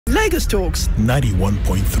Lagos Talks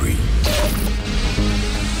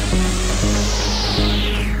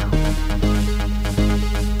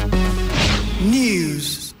 91.3.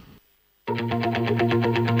 News.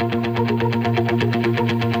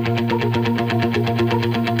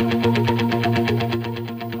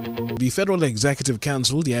 The Federal Executive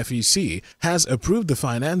Council, the FEC, has approved the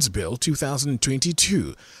Finance Bill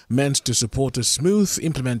 2022, meant to support a smooth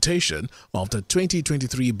implementation of the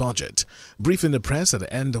 2023 budget. Briefing the press at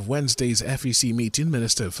the end of Wednesday's FEC meeting,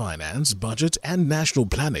 Minister of Finance, Budget and National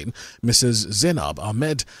Planning, Mrs. Zainab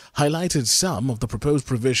Ahmed, highlighted some of the proposed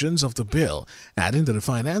provisions of the bill, adding that the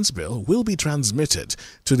Finance Bill will be transmitted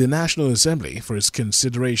to the National Assembly for its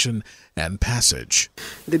consideration and passage.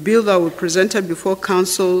 The bill that we presented before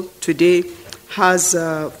Council today has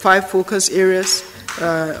 5 focus areas,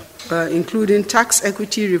 including tax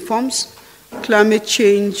equity reforms, climate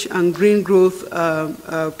change and green growth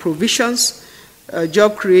provisions,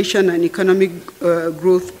 job creation and economic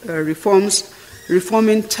growth reforms,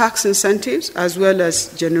 reforming tax incentives, as well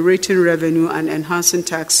as generating revenue and enhancing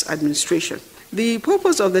tax administration. The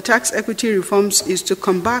purpose of the tax equity reforms is to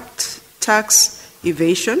combat tax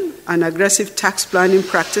evasion and aggressive tax planning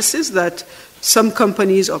practices that some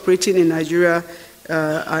companies operating in Nigeria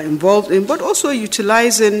are involved in, but also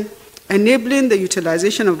enabling the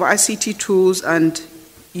utilization of ICT tools and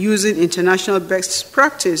using international best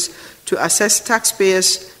practice to assess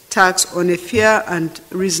taxpayers' tax on a fair and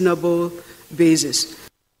reasonable basis.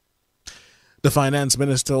 The Finance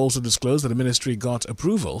Minister also disclosed that the ministry got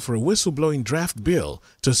approval for a whistleblowing draft bill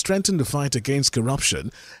to strengthen the fight against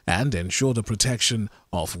corruption and ensure the protection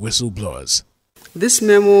of whistleblowers. This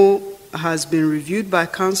memo has been reviewed by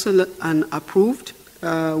Council and approved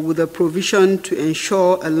with a provision to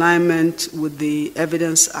ensure alignment with the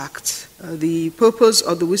Evidence Act. The purpose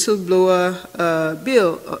of the whistleblower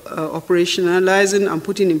bill, operationalizing and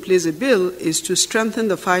putting in place a bill, is to strengthen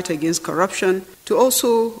the fight against corruption, to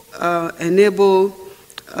also enable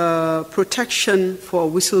protection for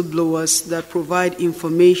whistleblowers that provide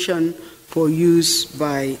information for use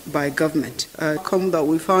by government. The outcome that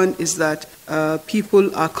we found is that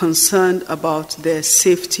people are concerned about their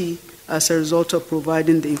safety as a result of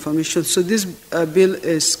providing the information. So this bill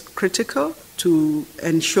is critical to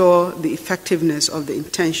ensure the effectiveness of the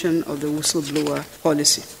intention of the whistleblower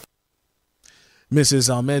policy. Mrs.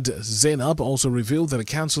 Ahmed Zainab also revealed that the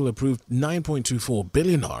Council approved 9.24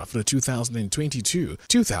 billion naira for the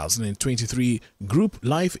 2022-2023 group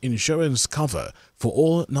life insurance cover for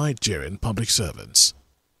all Nigerian public servants.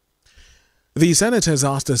 The Senate has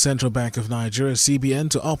asked the Central Bank of Nigeria, CBN,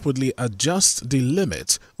 to upwardly adjust the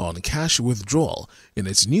limit on cash withdrawal in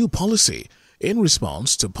its new policy in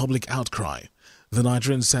response to public outcry. The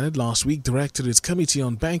Nigerian Senate last week directed its Committee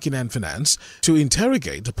on Banking and Finance to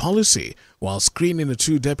interrogate the policy while screening the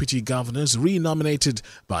 2 deputy governors renominated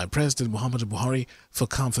by President Muhammadu Buhari for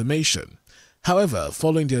confirmation. However,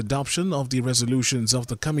 following the adoption of the resolutions of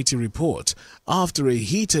the committee report, after a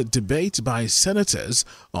heated debate by senators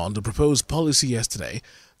on the proposed policy yesterday,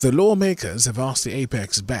 the lawmakers have asked the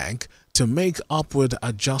Apex Bank to make upward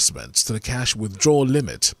adjustments to the cash withdrawal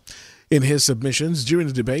limit. In his submissions during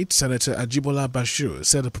the debate, Senator Ajibola Bashir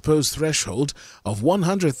said a proposed threshold of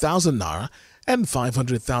 100,000 naira and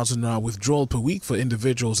 500,000 naira withdrawal per week for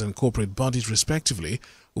individuals and corporate bodies respectively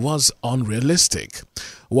was unrealistic.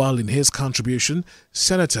 While in his contribution,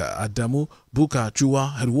 Senator Adamu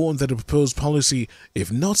Buka-Juwa had warned that the proposed policy,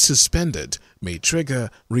 if not suspended, may trigger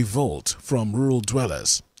revolt from rural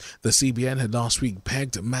dwellers. The CBN had last week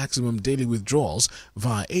pegged maximum daily withdrawals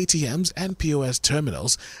via ATMs and POS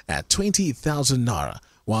terminals at 20,000 naira,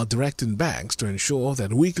 while directing banks to ensure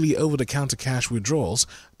that weekly over-the-counter cash withdrawals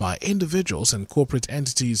by individuals and corporate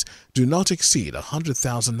entities do not exceed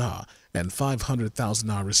 100,000 naira and 500,000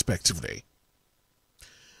 naira respectively.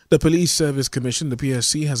 The Police Service Commission, the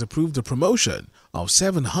PSC, has approved the promotion of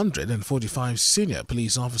 745 senior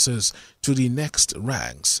police officers to the next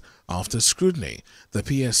ranks. After scrutiny, the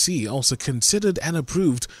PSC also considered and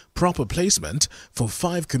approved proper placement for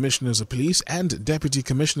 5 commissioners of police and deputy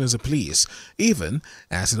commissioners of police, even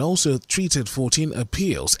as it also treated 14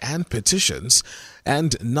 appeals and petitions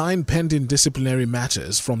and 9 pending disciplinary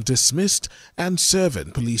matters from dismissed and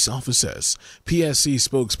serving police officers. PSC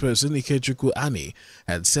spokesperson Ikechukwu Ani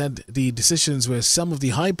had said the decisions were some of the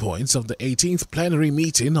high points of the 18th plenary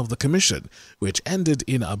meeting of the Commission, which ended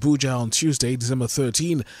in Abuja on Tuesday, December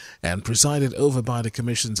 13, and presided over by the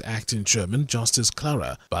Commission's acting chairman, Justice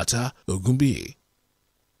Clara Bata Ogumbi.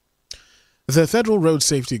 The Federal Road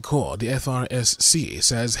Safety Corps, the FRSC,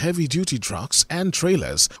 says heavy-duty trucks and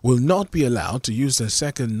trailers will not be allowed to use the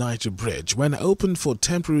second Niger Bridge when opened for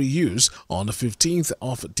temporary use on the 15th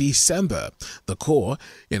of December. The Corps,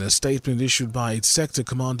 in a statement issued by its Sector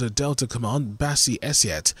Commander Delta Command Bassi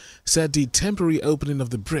Essiet, said the temporary opening of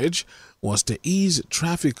the bridge was to ease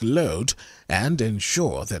traffic load and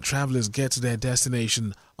ensure that travelers get to their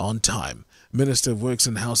destination on time. Minister of Works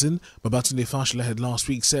and Housing, Babatunde Fashola, had last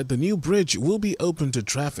week said the new bridge will be open to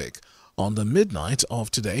traffic on the midnight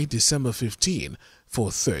of today, December 15,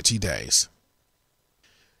 for 30 days.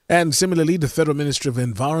 And similarly, the Federal Ministry of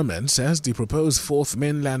Environment says the proposed fourth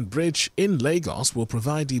mainland bridge in Lagos will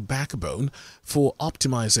provide the backbone for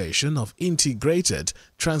optimization of integrated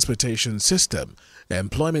transportation system,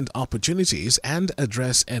 employment opportunities, and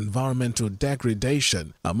address environmental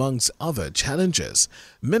degradation, amongst other challenges.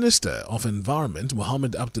 Minister of Environment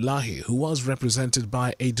Mohammed Abdullahi, who was represented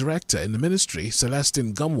by a director in the ministry,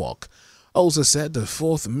 Celestine Gumwalk, also said the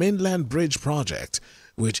fourth mainland bridge project,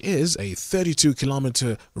 which is a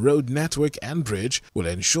 32-kilometer road network and bridge, will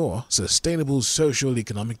ensure sustainable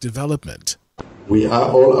socio-economic development. We are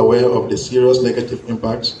all aware of the serious negative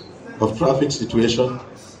impacts of traffic situation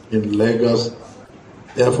in Lagos.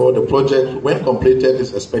 Therefore, the project, when completed,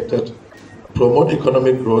 is expected to promote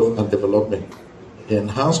economic growth and development,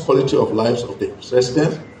 enhance quality of lives of the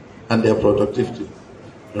residents and their productivity,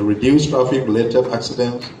 and reduce traffic-related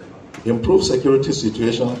accidents, improve security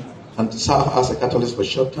situation, and serve as a catalyst for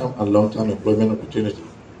short-term and long-term employment opportunity,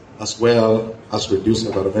 as well as reduce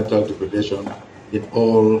environmental degradation in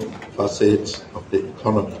all facets of the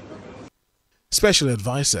economy. Special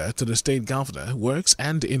Advisor to the State Governor, Works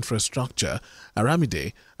and Infrastructure,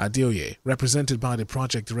 Aramide Adeoye, represented by the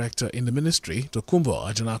Project Director in the Ministry, Tokumbo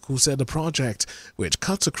Ajanaku, said the project, which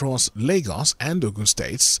cuts across Lagos and Ogun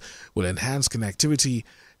states, will enhance connectivity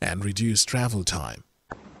and reduce travel time.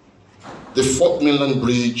 The Fourth Mainland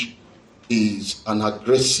Bridge is an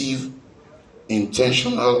aggressive,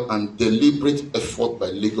 intentional and deliberate effort by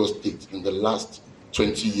Lagos State in the last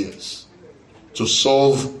 20 years to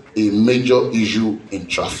solve a major issue in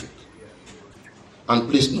traffic. And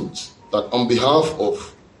please note that on behalf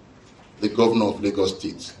of the Governor of Lagos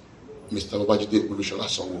State, Mr. Babajide Olusola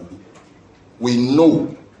Sanwo-Olu, we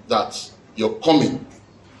know that your coming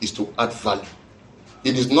is to add value.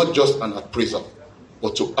 It is not just an appraisal,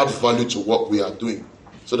 but to add value to what we are doing,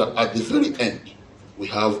 so that at the very end, we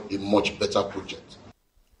have a much better project.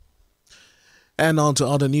 And on to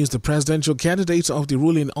other news, the presidential candidate of the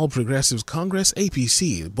ruling All Progressives Congress,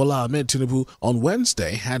 APC, Bola Ahmed Tinubu, on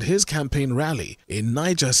Wednesday had his campaign rally in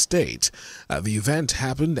Niger State. The event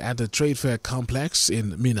happened at the Trade Fair Complex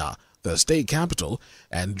in Minna, the state capital,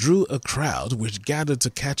 and drew a crowd which gathered to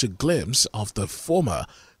catch a glimpse of the former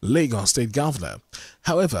Lagos State Governor.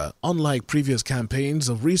 However, unlike previous campaigns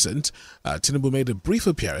of recent, Tinubu made a brief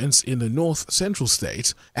appearance in the North Central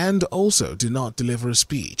state and also did not deliver a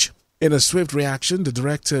speech. In a swift reaction, the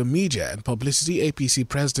Director of Media and Publicity, APC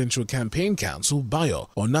Presidential Campaign Council, Bayo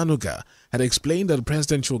Onanuga, had explained that the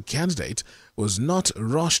presidential candidate was not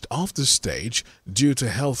rushed off the stage due to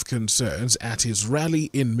health concerns at his rally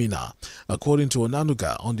in Minna. According to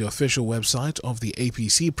Onanuga, on the official website of the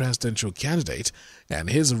APC presidential candidate and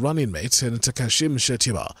his running mate, Senator Kashim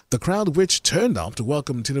Shettima, the crowd which turned up to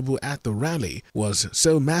welcome Tinubu at the rally was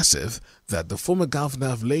so massive that the former governor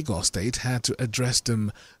of Lagos State had to address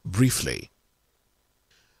them briefly.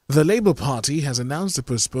 The Labour Party has announced the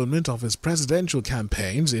postponement of its presidential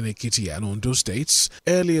campaigns in Ekiti and Ondo states,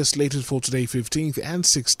 earlier slated for today 15th and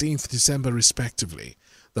 16th December respectively.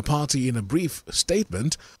 The party, in a brief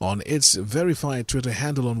statement on its verified Twitter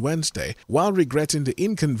handle on Wednesday, while regretting the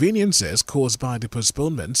inconveniences caused by the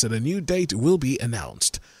postponement, said a new date will be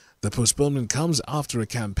announced. The postponement comes after a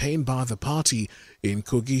campaign by the party in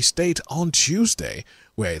Kogi State on Tuesday,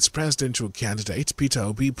 where its presidential candidate, Peter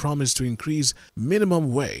Obi, promised to increase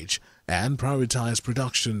minimum wage and prioritize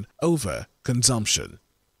production over consumption.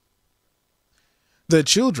 The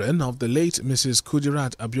children of the late Mrs.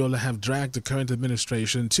 Kudirat Abiola have dragged the current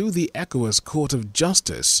administration to the ECOWAS Court of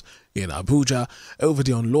Justice in Abuja over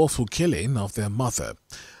the unlawful killing of their mother.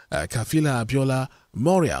 Kafila Abiola,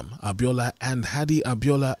 Moriam Abiola and Hadi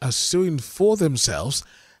Abiola are suing for themselves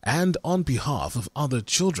and on behalf of other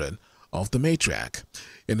children of the matriarch.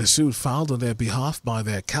 In a suit filed on their behalf by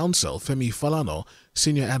their counsel, Femi Falana,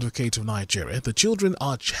 senior advocate of Nigeria, the children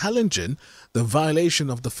are challenging the violation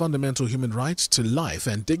of the fundamental human rights to life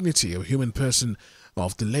and dignity of a human person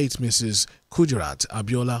of the late Mrs. Kudirat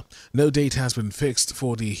Abiola. No date has been fixed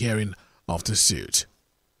for the hearing of the suit.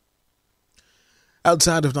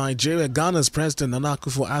 Outside of Nigeria, Ghana's President Nana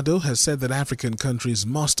Akufo-Addo has said that African countries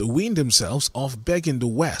must wean themselves off begging the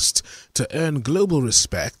West to earn global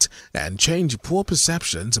respect and change poor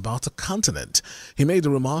perceptions about the continent. He made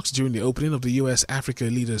the remarks during the opening of the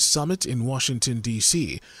U.S.-Africa Leaders Summit in Washington,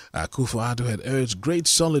 D.C. Akufo-Addo had urged great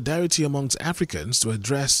solidarity amongst Africans to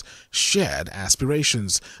address shared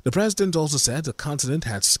aspirations. The president also said the continent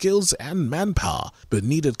had skills and manpower, but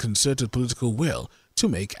needed concerted political will to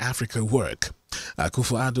make Africa work.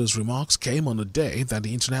 Akufo-Addo's remarks came on a day that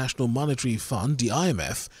the International Monetary Fund, the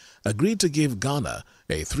IMF, agreed to give Ghana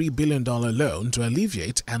a $3 billion loan to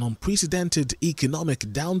alleviate an unprecedented economic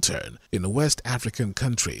downturn in a West African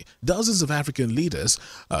country. Dozens of African leaders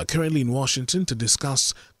are currently in Washington to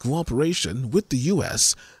discuss cooperation with the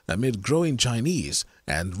U.S. amid growing Chinese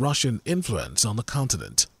and Russian influence on the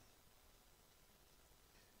continent.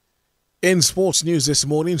 In sports news this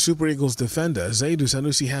morning, Super Eagles defender Zaidu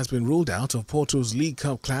Sanusi has been ruled out of Porto's League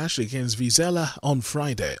Cup clash against Vizela on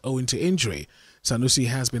Friday owing to injury. Sanusi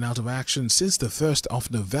has been out of action since the 1st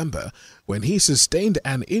of November when he sustained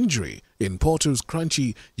an injury in Porto's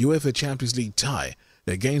crunchy UEFA Champions League tie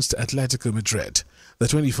against Atletico Madrid. The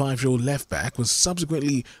 25-year-old left-back was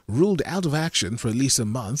subsequently ruled out of action for at least a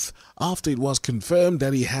month after it was confirmed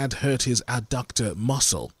that he had hurt his adductor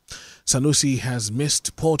muscle. Sanusi has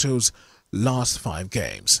missed Porto's last 5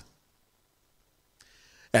 games.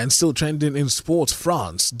 And still trending in sports,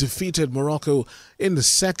 France defeated Morocco in the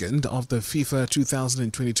second of the FIFA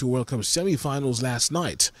 2022 World Cup semi-finals last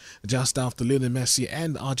night, just after Lionel Messi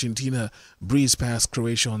and Argentina breezed past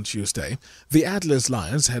Croatia on Tuesday. The Atlas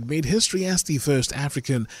Lions had made history as the first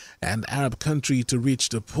African and Arab country to reach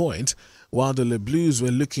the point, while the Le Bleus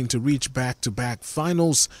were looking to reach back-to-back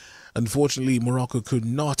finals. Unfortunately, Morocco could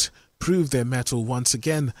not prove their mettle once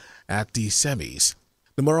again at the semis.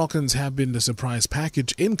 The Moroccans have been the surprise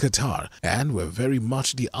package in Qatar and were very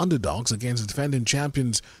much the underdogs against the defending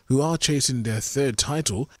champions who are chasing their 3rd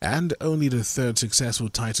title and only the 3rd successful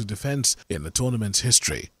title defense in the tournament's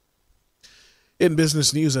history. In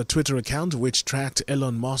business news, a Twitter account which tracked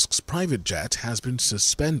Elon Musk's private jet has been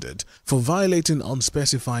suspended for violating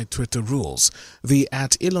unspecified Twitter rules. The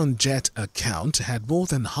 @ElonJet account had more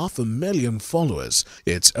than 500,000 followers.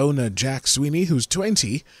 Its owner, Jack Sweeney, who's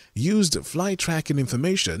 20, used flight tracking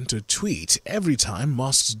information to tweet every time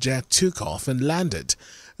Musk's jet took off and landed.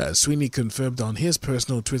 Sweeney confirmed on his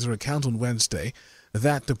personal Twitter account on Wednesday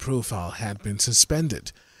that the profile had been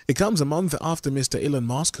suspended. It comes a month after Mr. Elon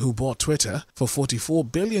Musk, who bought Twitter for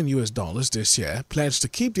 $44 billion this year, pledged to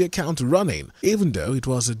keep the account running, even though it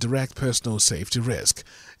was a direct personal safety risk.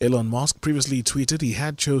 Elon Musk previously tweeted he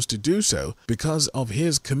had chose to do so because of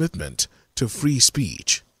his commitment to free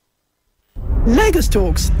speech. Lagos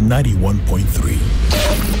Talks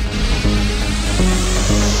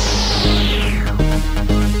 91.3.